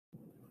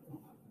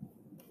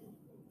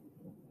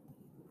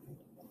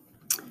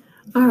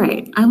All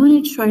right, I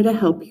want to try to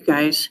help you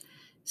guys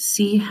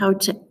see how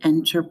to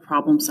enter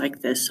problems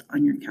like this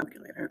on your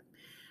calculator.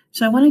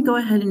 So I want to go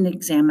ahead and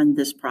examine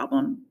this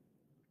problem.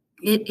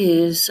 It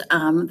is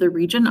the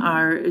region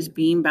R is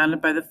being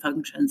bounded by the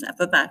functions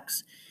f of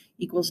x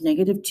equals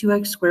negative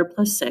 2x squared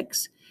plus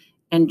 6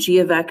 and g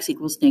of x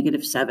equals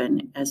negative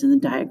 7, as in the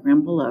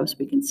diagram below, so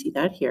we can see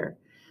that here.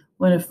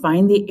 We want to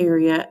find the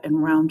area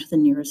and round to the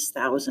nearest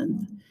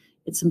thousandth.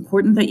 It's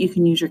important that you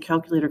can use your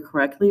calculator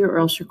correctly, or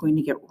else you're going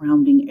to get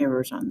rounding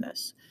errors on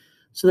this.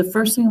 So the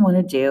first thing I want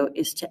to do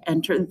is to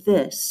enter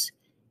this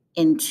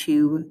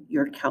into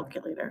your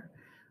calculator.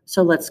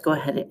 So let's go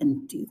ahead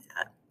and do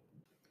that.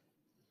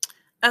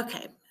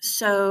 Okay,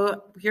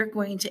 so we're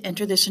going to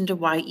enter this into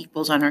y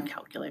equals on our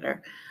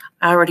calculator.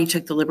 I already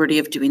took the liberty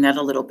of doing that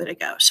a little bit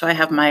ago. So I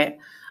have my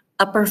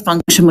upper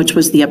function, which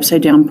was the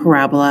upside down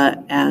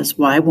parabola, as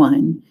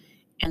y1,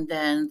 and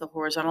then the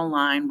horizontal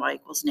line, y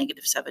equals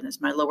negative 7,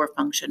 is my lower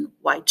function,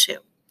 y2.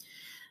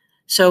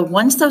 So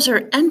once those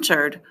are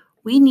entered,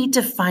 we need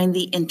to find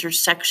the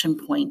intersection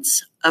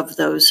points of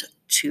those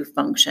two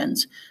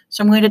functions.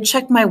 So I'm going to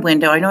check my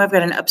window. I know I've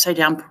got an upside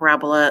down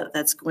parabola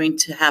that's going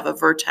to have a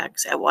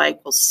vertex at y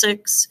equals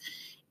 6,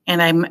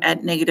 and I'm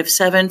at negative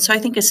 7. So I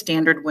think a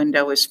standard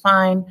window is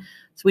fine.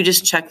 So we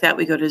just check that.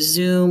 We go to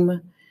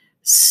zoom,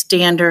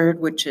 standard,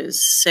 which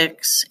is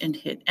 6, and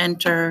hit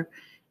enter.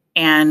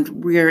 And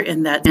we're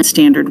in that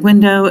standard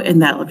window, and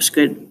that looks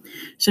good.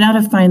 So now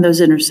to find those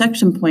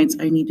intersection points,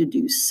 I need to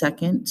do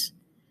second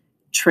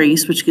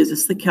trace, which gives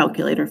us the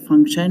calculator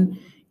function.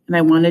 And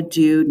I want to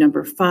do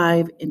number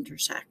 5,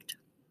 intersect.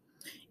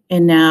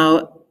 And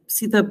now,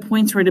 see the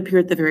points right up here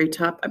at the very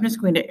top? I'm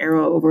just going to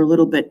arrow over a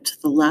little bit to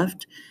the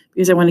left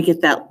because I want to get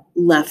that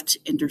left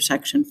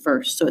intersection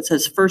first. So it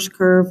says first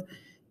curve.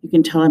 You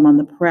can tell I'm on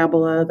the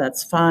parabola.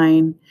 That's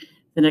fine.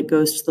 Then it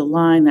goes to the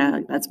line.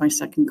 That's my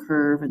second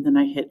curve. And then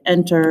I hit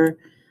enter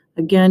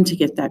again to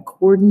get that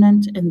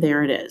coordinate. And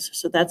there it is.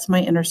 So that's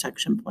my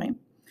intersection point.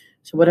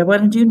 So what I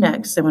want to do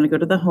next, I want to go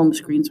to the home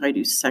screen. So I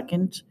do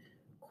second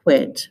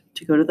quit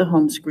to go to the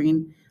home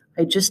screen.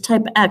 I just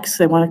type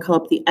X. I want to call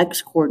up the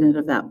X coordinate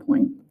of that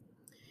point.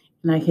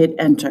 And I hit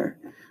enter.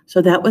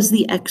 So that was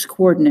the X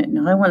coordinate.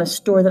 Now I want to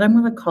store that. I'm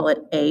going to call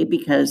it A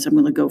because I'm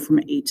going to go from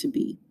A to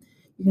B.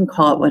 You can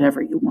call it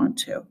whatever you want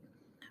to.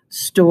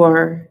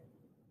 Store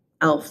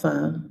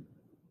alpha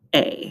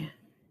A.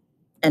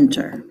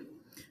 Enter.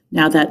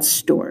 Now that's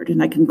stored,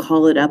 and I can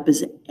call it up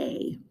as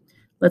A.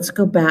 Let's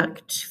go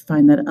back to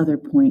find that other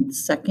point.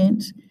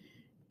 Second,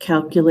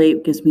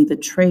 calculate gives me the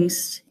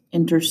trace,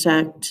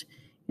 intersect,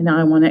 and now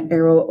I want to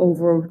arrow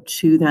over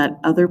to that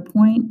other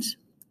point.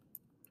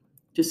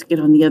 Just get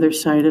on the other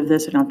side of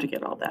this. I don't have to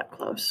get all that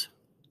close.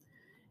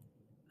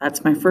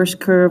 That's my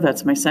first curve.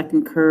 That's my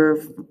second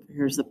curve.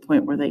 Here's the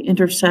point where they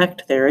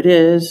intersect. There it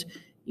is.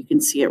 You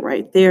can see it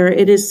right there.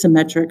 It is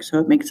symmetric, so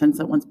it makes sense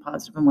that one's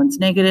positive and one's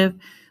negative.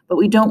 But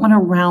we don't want to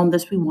round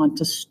this. We want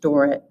to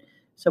store it.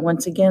 So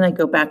once again, I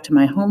go back to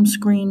my home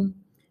screen.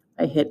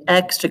 I hit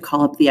X to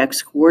call up the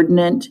X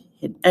coordinate,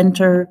 hit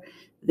enter.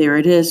 There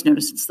it is.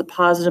 Notice it's the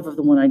positive of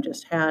the one I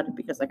just had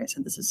because, like I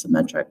said, this is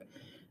symmetric.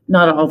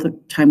 Not all the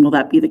time will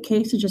that be the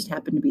case. It just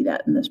happened to be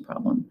that in this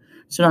problem.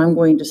 So now I'm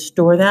going to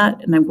store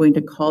that, and I'm going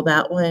to call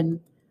that one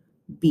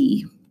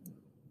B.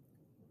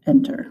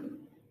 Enter.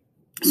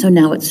 So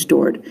now it's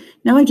stored.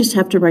 Now I just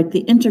have to write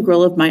the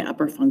integral of my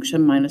upper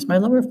function minus my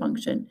lower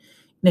function.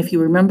 And if you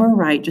remember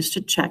right, just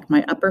to check,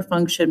 my upper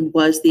function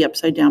was the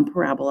upside down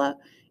parabola.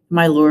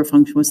 My lower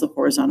function was the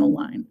horizontal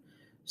line.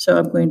 So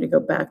I'm going to go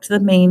back to the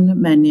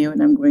main menu,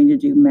 and I'm going to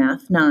do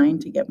Math 9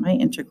 to get my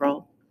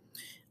integral.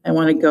 I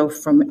want to go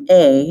from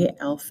A,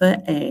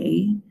 alpha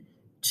A,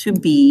 to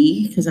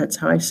B, because that's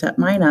how I set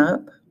mine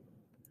up.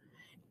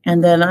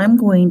 And then I'm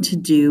going to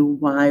do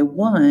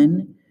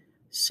Y1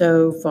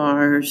 so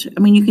far as,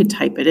 I mean, you could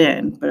type it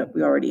in, but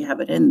we already have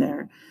it in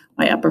there.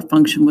 My upper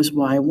function was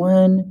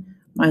Y1.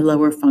 My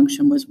lower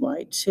function was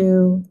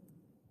Y2.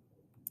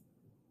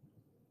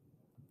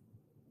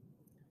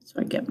 So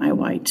I get my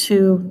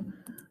Y2.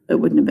 It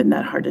wouldn't have been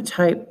that hard to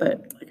type,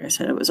 but like I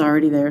said, it was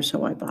already there, so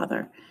why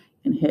bother?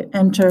 And hit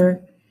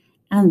enter,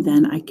 and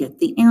then I get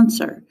the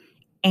answer.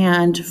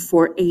 And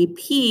for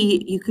AP,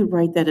 you could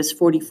write that as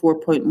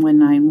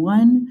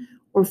 44.191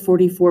 or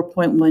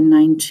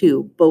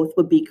 44.192. Both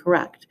would be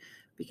correct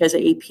because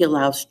AP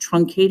allows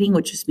truncating,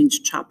 which just means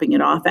chopping it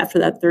off after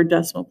that third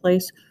decimal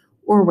place,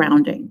 or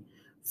rounding.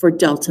 For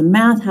Delta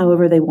Math,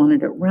 however, they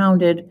wanted it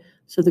rounded,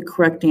 so the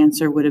correct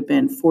answer would have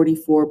been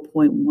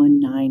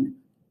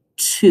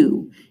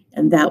 44.192,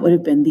 and that would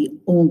have been the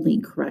only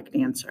correct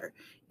answer.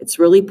 It's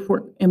really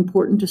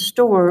important to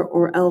store,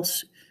 or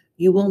else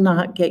you will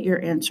not get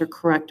your answer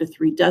correct to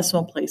 3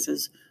 decimal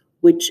places,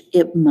 which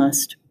it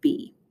must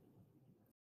be.